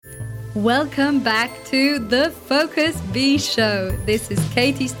Welcome back to the Focus Bee Show. This is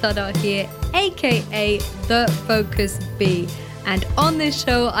Katie Stoddart here, aka The Focus Bee. And on this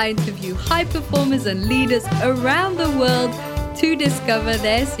show, I interview high performers and leaders around the world to discover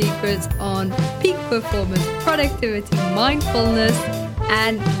their secrets on peak performance, productivity, mindfulness,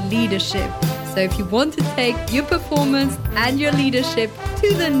 and leadership. So if you want to take your performance and your leadership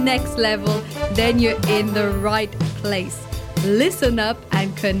to the next level, then you're in the right place. Listen up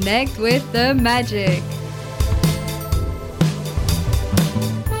and connect with the magic.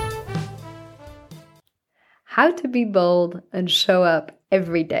 How to be bold and show up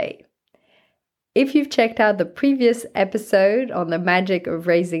every day. If you've checked out the previous episode on the magic of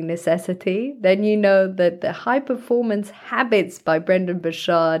raising necessity, then you know that the High Performance Habits by Brendon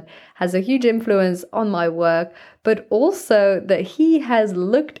Burchard has a huge influence on my work, but also that he has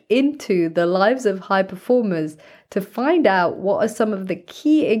looked into the lives of high performers to find out what are some of the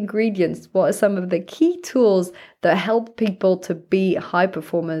key ingredients, what are some of the key tools that help people to be high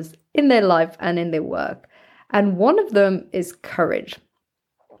performers in their life and in their work. And one of them is courage.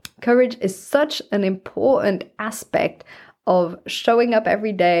 Courage is such an important aspect of showing up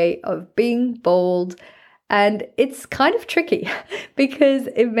every day, of being bold. And it's kind of tricky because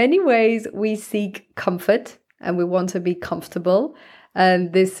in many ways we seek comfort and we want to be comfortable.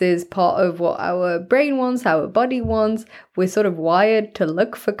 And this is part of what our brain wants, our body wants. We're sort of wired to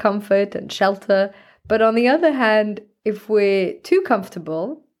look for comfort and shelter. But on the other hand, if we're too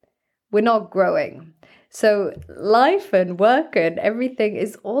comfortable, we're not growing. So life and work and everything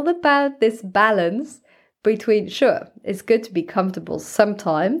is all about this balance between, sure, it's good to be comfortable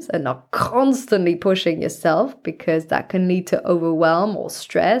sometimes and not constantly pushing yourself because that can lead to overwhelm or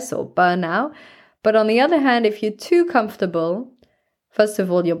stress or burnout. But on the other hand, if you're too comfortable, first of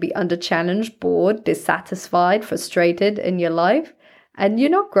all, you'll be under-challenged, bored, dissatisfied, frustrated in your life. And you're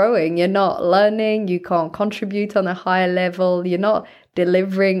not growing, you're not learning, you can't contribute on a higher level, you're not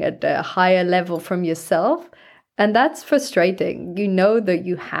delivering at a higher level from yourself. And that's frustrating. You know that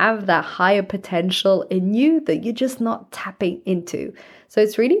you have that higher potential in you that you're just not tapping into. So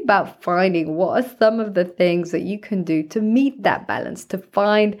it's really about finding what are some of the things that you can do to meet that balance, to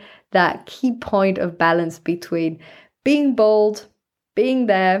find that key point of balance between being bold, being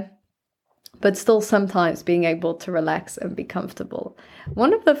there, but still sometimes being able to relax and be comfortable.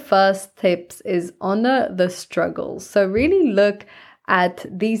 One of the first tips is honor the struggles. So really look at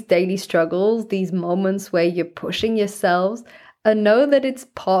these daily struggles, these moments where you're pushing yourselves, and know that it's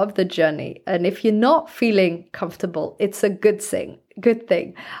part of the journey. And if you're not feeling comfortable, it's a good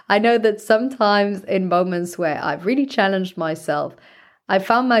thing. I know that sometimes in moments where I've really challenged myself, I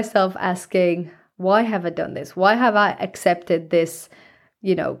found myself asking, why have I done this? Why have I accepted this,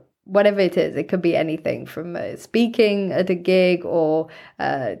 whatever it is? It could be anything from speaking at a gig or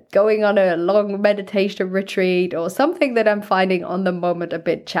going on a long meditation retreat or something that I'm finding on the moment a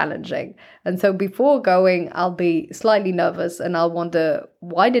bit challenging. And so before going, I'll be slightly nervous and I'll wonder,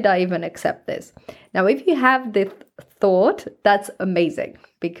 why did I even accept this? Now, if you have this thought, that's amazing,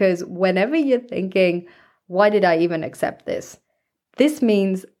 because whenever you're thinking, why did I even accept this? This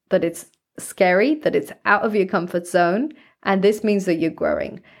means that it's scary, that it's out of your comfort zone, and this means that you're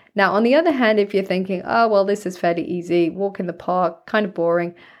growing. Now, on the other hand, if you're thinking, oh, well, this is fairly easy, walk in the park, kind of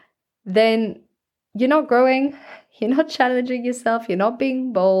boring, then you're not growing, you're not challenging yourself, you're not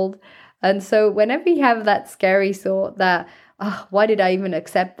being bold. And so whenever you have that scary thought that, oh, why did I even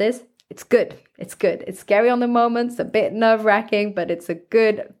accept this? It's good. It's good. It's scary on the moment, it's a bit nerve-wracking, but it's a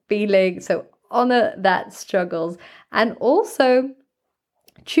good feeling. So honor that struggles and also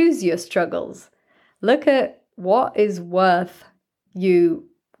choose your struggles. Look at what is worth you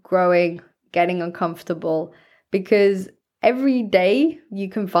growing, getting uncomfortable, because every day you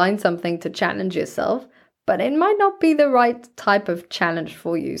can find something to challenge yourself, but it might not be the right type of challenge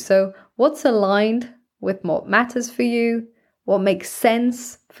for you. So what's aligned with what matters for you, what makes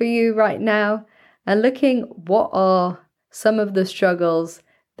sense for you right now, and looking what are some of the struggles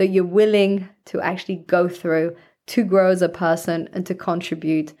that you're willing to actually go through to grow as a person and to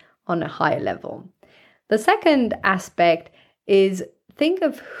contribute on a higher level. The second aspect is think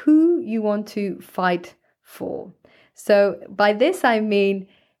of who you want to fight for. So by this, I mean,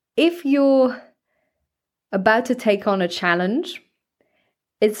 if you're about to take on a challenge,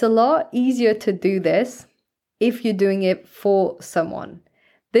 it's a lot easier to do this if you're doing it for someone.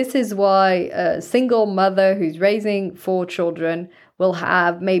 This is why a single mother who's raising 4 children will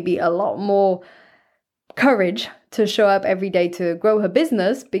have maybe a lot more courage to show up every day to grow her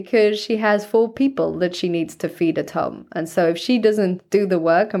business because she has 4 people that she needs to feed at home. And so if she doesn't do the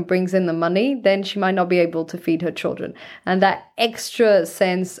work and brings in the money, then she might not be able to feed her children. And that extra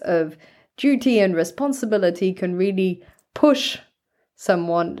sense of duty and responsibility can really push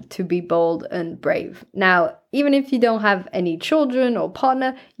someone to be bold and brave. Now, even if you don't have any children or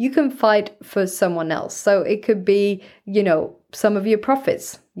partner, you can fight for someone else. So it could be, some of your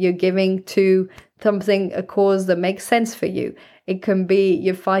profits you're giving to something, a cause that makes sense for you. It can be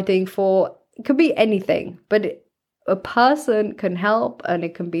you're fighting for, it could be anything, but a person can help, and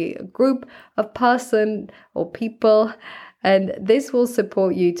it can be a group of person or people, and this will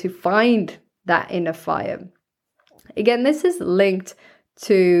support you to find that inner fire. Again, this is linked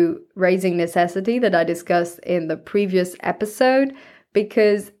to raising necessity that I discussed in the previous episode,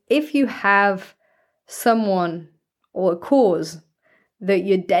 because if you have someone or a cause that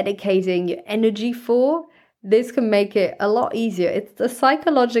you're dedicating your energy for, this can make it a lot easier. It's a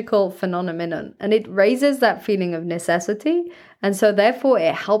psychological phenomenon, and it raises that feeling of necessity. And so therefore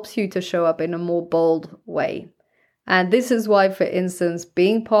it helps you to show up in a more bold way. And this is why, for instance,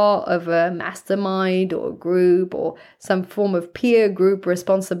 being part of a mastermind or a group or some form of peer group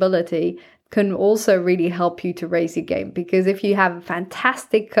responsibility can also really help you to raise your game. Because if you have a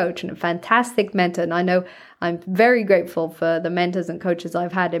fantastic coach and a fantastic mentor, and I know I'm very grateful for the mentors and coaches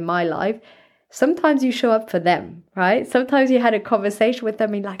I've had in my life, sometimes you show up for them, right? Sometimes you had a conversation with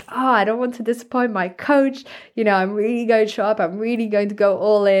them and like, I don't want to disappoint my coach. I'm really going to show up. I'm really going to go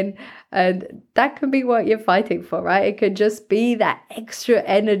all in. And that can be what you're fighting for, right? It could just be that extra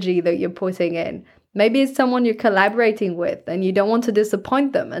energy that you're putting in. Maybe it's someone you're collaborating with and you don't want to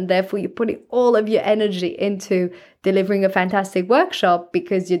disappoint them. And therefore you're putting all of your energy into delivering a fantastic workshop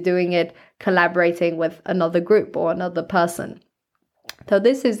because you're doing it collaborating with another group or another person. So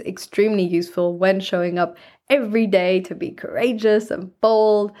this is extremely useful when showing up every day to be courageous and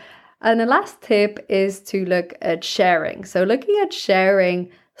bold. And the last tip is to look at sharing. So looking at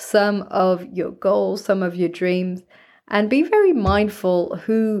sharing some of your goals, some of your dreams, and be very mindful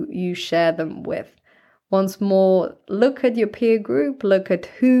who you share them with. Once more, look at your peer group, look at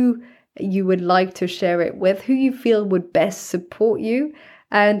who you would like to share it with, who you feel would best support you.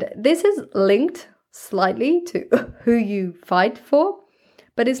 And this is linked slightly to who you fight for,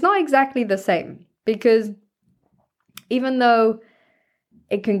 but it's not exactly the same, because even though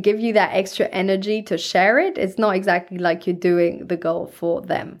it can give you that extra energy to share it, it's not exactly like you're doing the goal for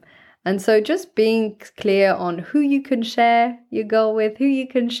them. And so just being clear on who you can share your goal with, who you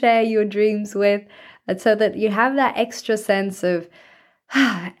can share your dreams with, and so that you have that extra sense of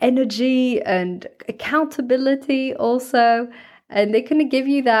energy and accountability also. And they can give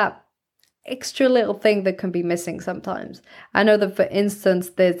you that extra little thing that can be missing sometimes. I know that, for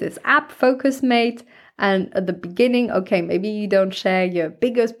instance, there's this app, Focusmate, and at the beginning, okay, maybe you don't share your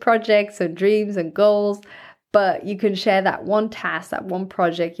biggest projects and dreams and goals, but you can share that one task, that one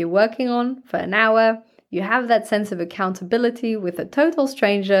project you're working on for an hour. You have that sense of accountability with a total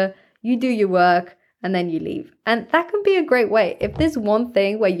stranger. You do your work and then you leave. And that can be a great way. If there's one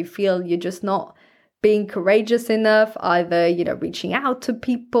thing where you feel you're just not being courageous enough, either, reaching out to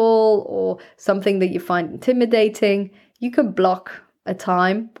people or something that you find intimidating, you can block a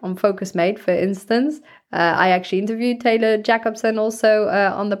time on Focusmate, for instance. I actually interviewed Taylor Jacobson also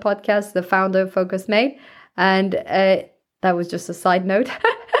on the podcast, the founder of Focusmate. And that was just a side note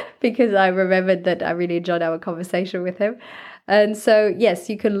because I remembered that I really enjoyed our conversation with him. And so, yes,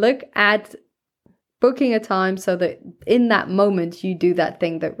 you can look at booking a time so that in that moment you do that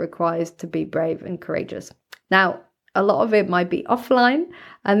thing that requires to be brave and courageous. Now, a lot of it might be offline,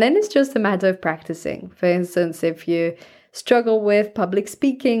 and then it's just a matter of practicing. For instance, if you struggle with public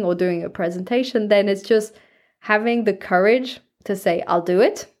speaking or doing a presentation, then it's just having the courage to say, I'll do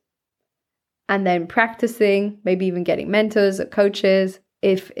it. And then practicing, maybe even getting mentors or coaches.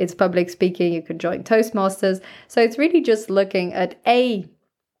 If it's public speaking, you can join Toastmasters. So it's really just looking at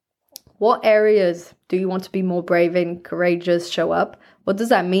what areas do you want to be more brave in, courageous, show up? What does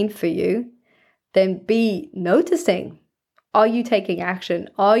that mean for you? Then B, noticing. Are you taking action?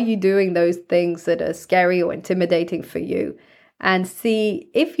 Are you doing those things that are scary or intimidating for you? And C,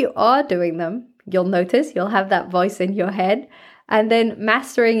 if you are doing them, you'll notice, you'll have that voice in your head. And then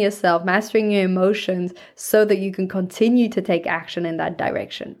mastering yourself, mastering your emotions so that you can continue to take action in that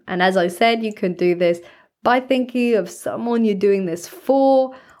direction. And as I said, you can do this by thinking of someone you're doing this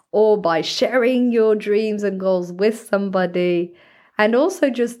for, or by sharing your dreams and goals with somebody, and also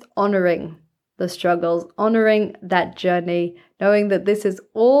just honoring the struggles, honoring that journey, knowing that this is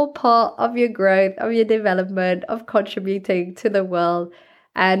all part of your growth, of your development, of contributing to the world.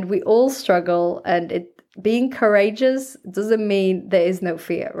 and we all struggle, and being courageous doesn't mean there is no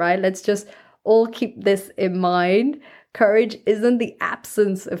fear, right? Let's just all keep this in mind. Courage isn't the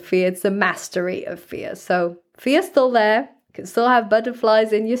absence of fear, it's the mastery of fear. So fear's still there, you can still have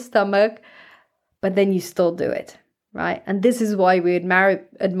butterflies in your stomach, but then you still do it, right? And this is why we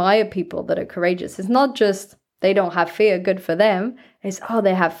admire people that are courageous. It's not just they don't have fear, good for them. It's,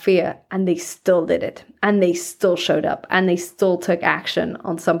 they have fear and they still did it, and they still showed up, and they still took action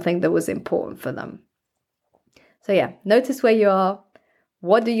on something that was important for them. So yeah, notice where you are.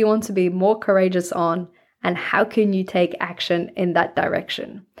 What do you want to be more courageous on? And how can you take action in that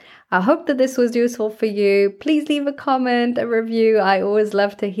direction? I hope that this was useful for you. Please leave a comment, a review. I always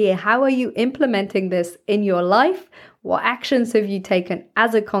love to hear, how are you implementing this in your life? What actions have you taken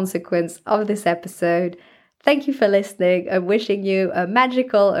as a consequence of this episode? Thank you for listening, and wishing you a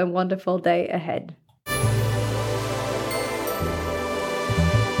magical and wonderful day ahead.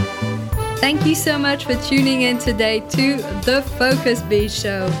 Thank you so much for tuning in today to The Focus Bee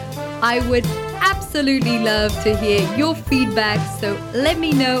Show. I would absolutely love to hear your feedback, so let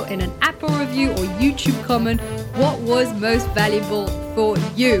me know in an Apple review or YouTube comment what was most valuable for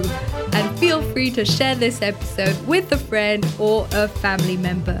you. And feel free to share this episode with a friend or a family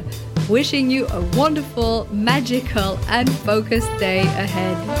member. Wishing you a wonderful, magical, and focused day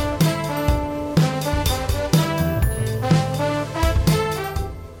ahead.